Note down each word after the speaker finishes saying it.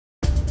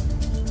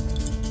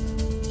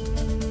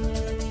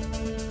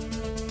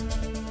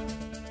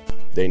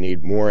They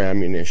need more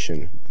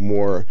ammunition,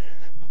 more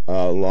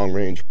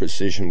long-range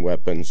precision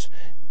weapons,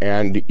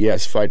 and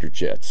yes, fighter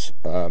jets.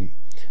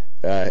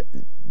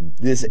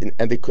 This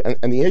and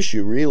the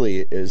issue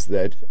really is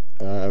that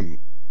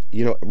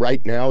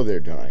right now they're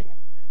dying,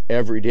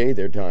 every day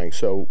they're dying.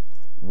 So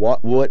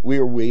what we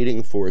are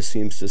waiting for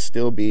seems to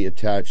still be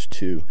attached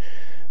to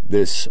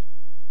this,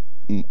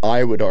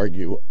 I would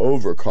argue,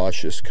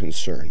 overcautious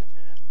concern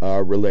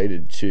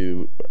related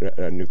to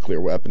nuclear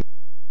weapons.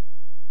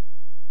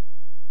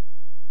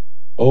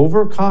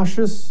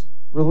 Overcautious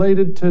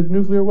related to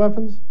nuclear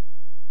weapons?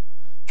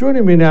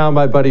 Joining me now,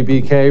 my buddy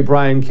BK,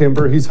 Brian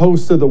Kimber. He's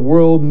host of the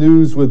World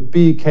News with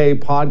BK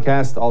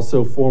podcast,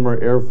 also former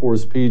Air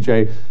Force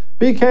PJ.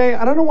 BK,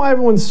 I don't know why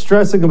everyone's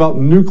stressing about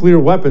nuclear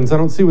weapons. I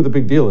don't see what the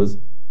big deal is.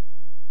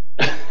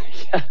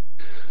 Yeah.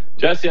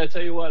 Jesse, I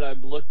tell you what,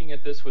 I'm looking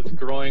at this with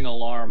growing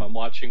alarm. I'm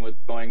watching what's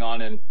going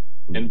on in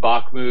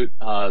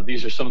Bakhmut.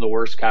 These are some of the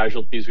worst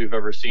casualties we've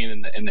ever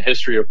seen in the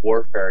history of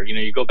warfare. You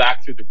know, you go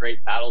back through the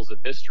great battles of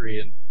history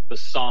and the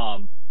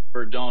Somme,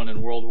 Verdun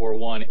in World War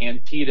I,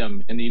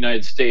 Antietam in the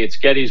United States,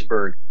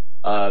 Gettysburg.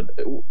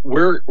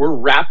 We're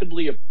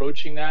rapidly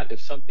approaching that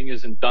if something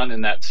isn't done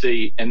in that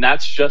city, and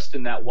that's just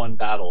in that one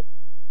battle.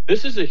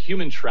 This is a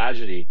human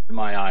tragedy in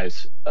my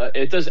eyes.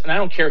 It does, and I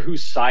don't care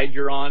whose side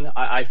you're on.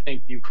 I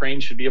think Ukraine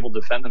should be able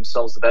to defend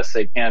themselves the best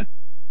they can.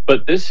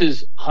 But this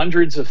is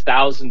hundreds of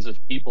thousands of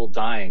people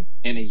dying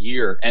in a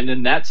year. And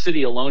in that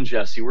city alone,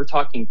 Jesse, we're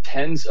talking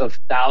tens of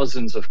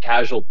thousands of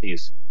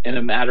casualties in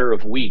a matter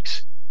of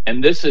weeks.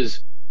 And this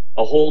is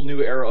a whole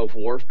new era of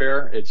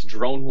warfare. It's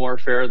drone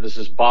warfare. This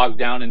is bogged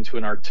down into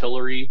an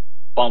artillery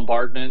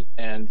bombardment,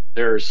 and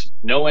there's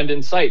no end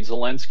in sight.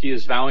 Zelensky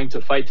is vowing to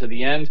fight to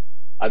the end.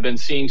 I've been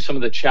seeing some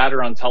of the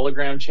chatter on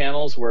Telegram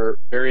channels where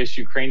various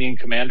Ukrainian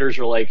commanders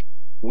are like,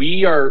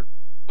 we are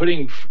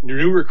putting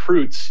new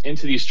recruits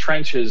into these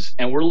trenches,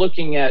 and we're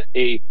looking at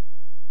a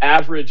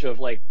average of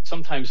like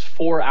sometimes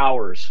 4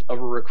 hours of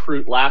a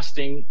recruit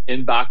lasting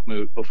in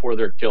Bakhmut before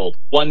they're killed,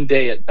 1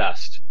 day at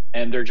best.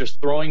 And they're just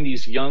throwing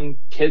these young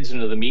kids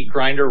into the meat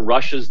grinder.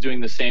 Russia's doing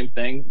the same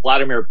thing.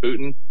 Vladimir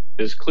Putin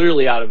is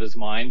clearly out of his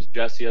mind.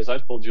 Jesse, as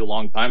I've told you a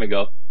long time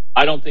ago,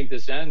 I don't think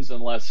this ends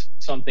unless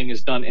something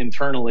is done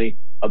internally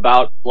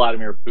about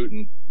Vladimir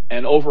Putin.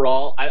 And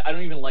overall, I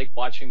don't even like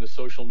watching the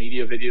social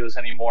media videos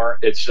anymore.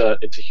 It's a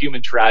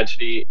human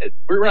tragedy.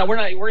 We're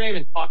not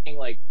even talking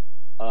like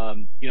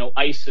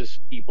ISIS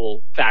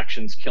people,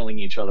 factions killing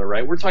each other,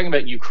 right? We're talking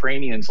about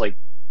Ukrainians, like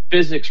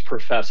physics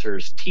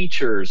professors,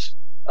 teachers,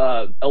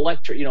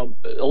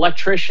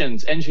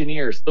 electricians,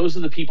 engineers. Those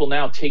are the people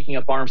now taking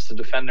up arms to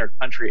defend their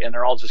country, and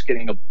they're all just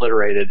getting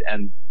obliterated.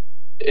 And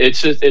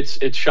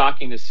it's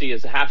shocking to see.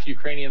 As a half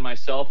Ukrainian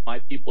myself, my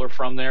people are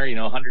from there,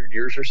 100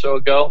 years or so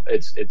ago.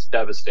 It's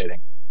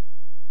devastating.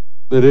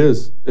 It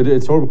is.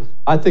 It's horrible.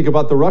 I think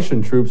about the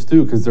Russian troops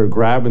too, because they're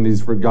grabbing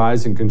these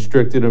guys and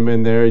constricting them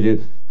in there.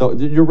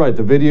 You're right.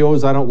 The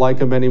videos, I don't like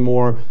them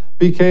anymore.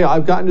 BK,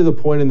 I've gotten to the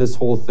point in this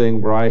whole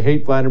thing where I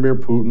hate Vladimir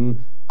Putin.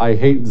 I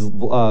hate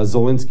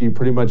Zelensky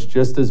pretty much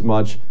just as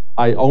much.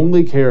 I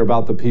only care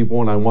about the people,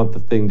 and I want the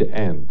thing to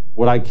end.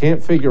 What I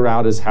can't figure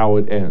out is how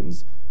it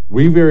ends.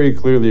 We very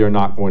clearly are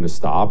not going to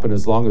stop, and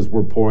as long as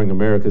we're pouring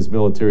America's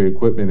military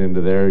equipment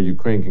into there,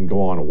 Ukraine can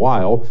go on a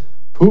while.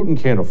 Putin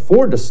can't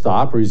afford to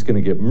stop, or he's going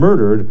to get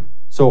murdered.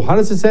 So how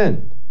does this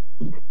end?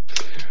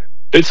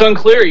 It's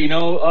unclear.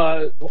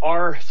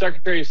 Our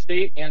Secretary of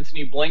State,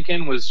 Antony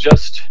Blinken, was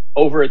just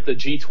over at the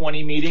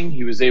G20 meeting.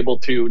 He was able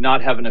to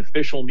not have an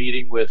official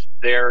meeting with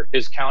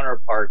his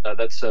counterpart.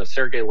 That's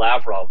Sergei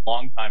Lavrov,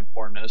 longtime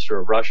foreign minister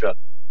of Russia.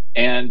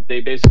 And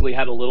they basically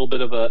had a little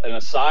bit of an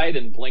aside,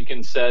 and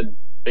Blinken said,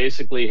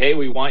 basically, hey,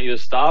 we want you to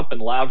stop. And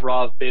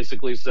Lavrov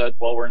basically said,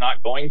 well, we're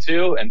not going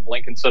to. And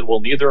Blinken said, well,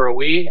 neither are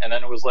we. And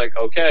then it was like,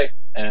 okay.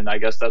 And I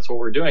guess that's what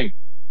we're doing.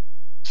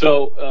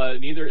 So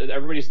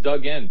everybody's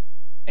dug in.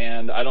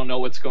 And I don't know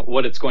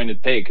what it's going to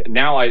take.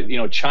 Now,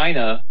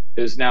 China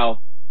is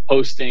now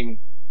hosting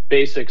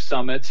basic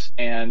summits,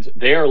 and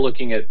they are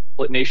looking at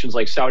nations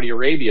like Saudi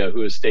Arabia,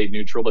 who has stayed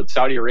neutral. But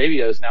Saudi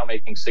Arabia is now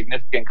making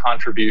significant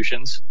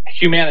contributions,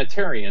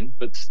 humanitarian,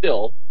 but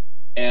still.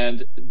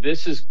 And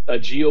this is a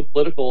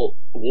geopolitical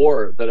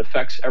war that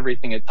affects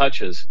everything it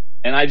touches.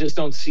 And I just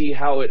don't see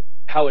how it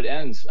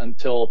ends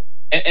until.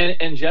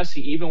 And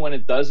Jesse, even when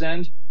it does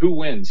end, who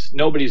wins?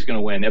 Nobody's going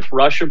to win. If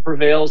Russia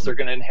prevails, they're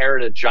going to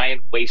inherit a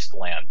giant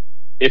wasteland.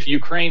 If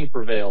Ukraine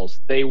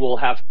prevails, they will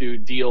have to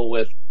deal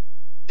with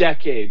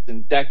decades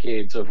and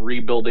decades of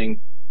rebuilding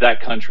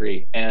that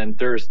country. And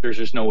there's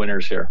just no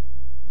winners here.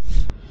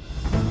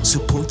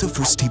 Support the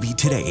First TV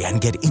today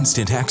and get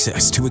instant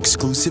access to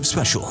exclusive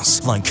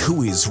specials like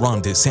Who is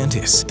Ron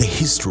DeSantis? The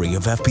history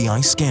of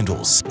FBI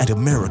scandals and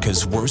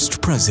America's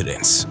worst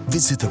presidents.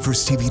 Visit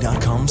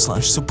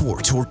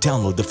thefirsttv.com/support or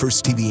download the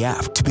First TV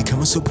app to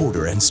become a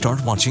supporter and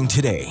start watching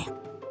today.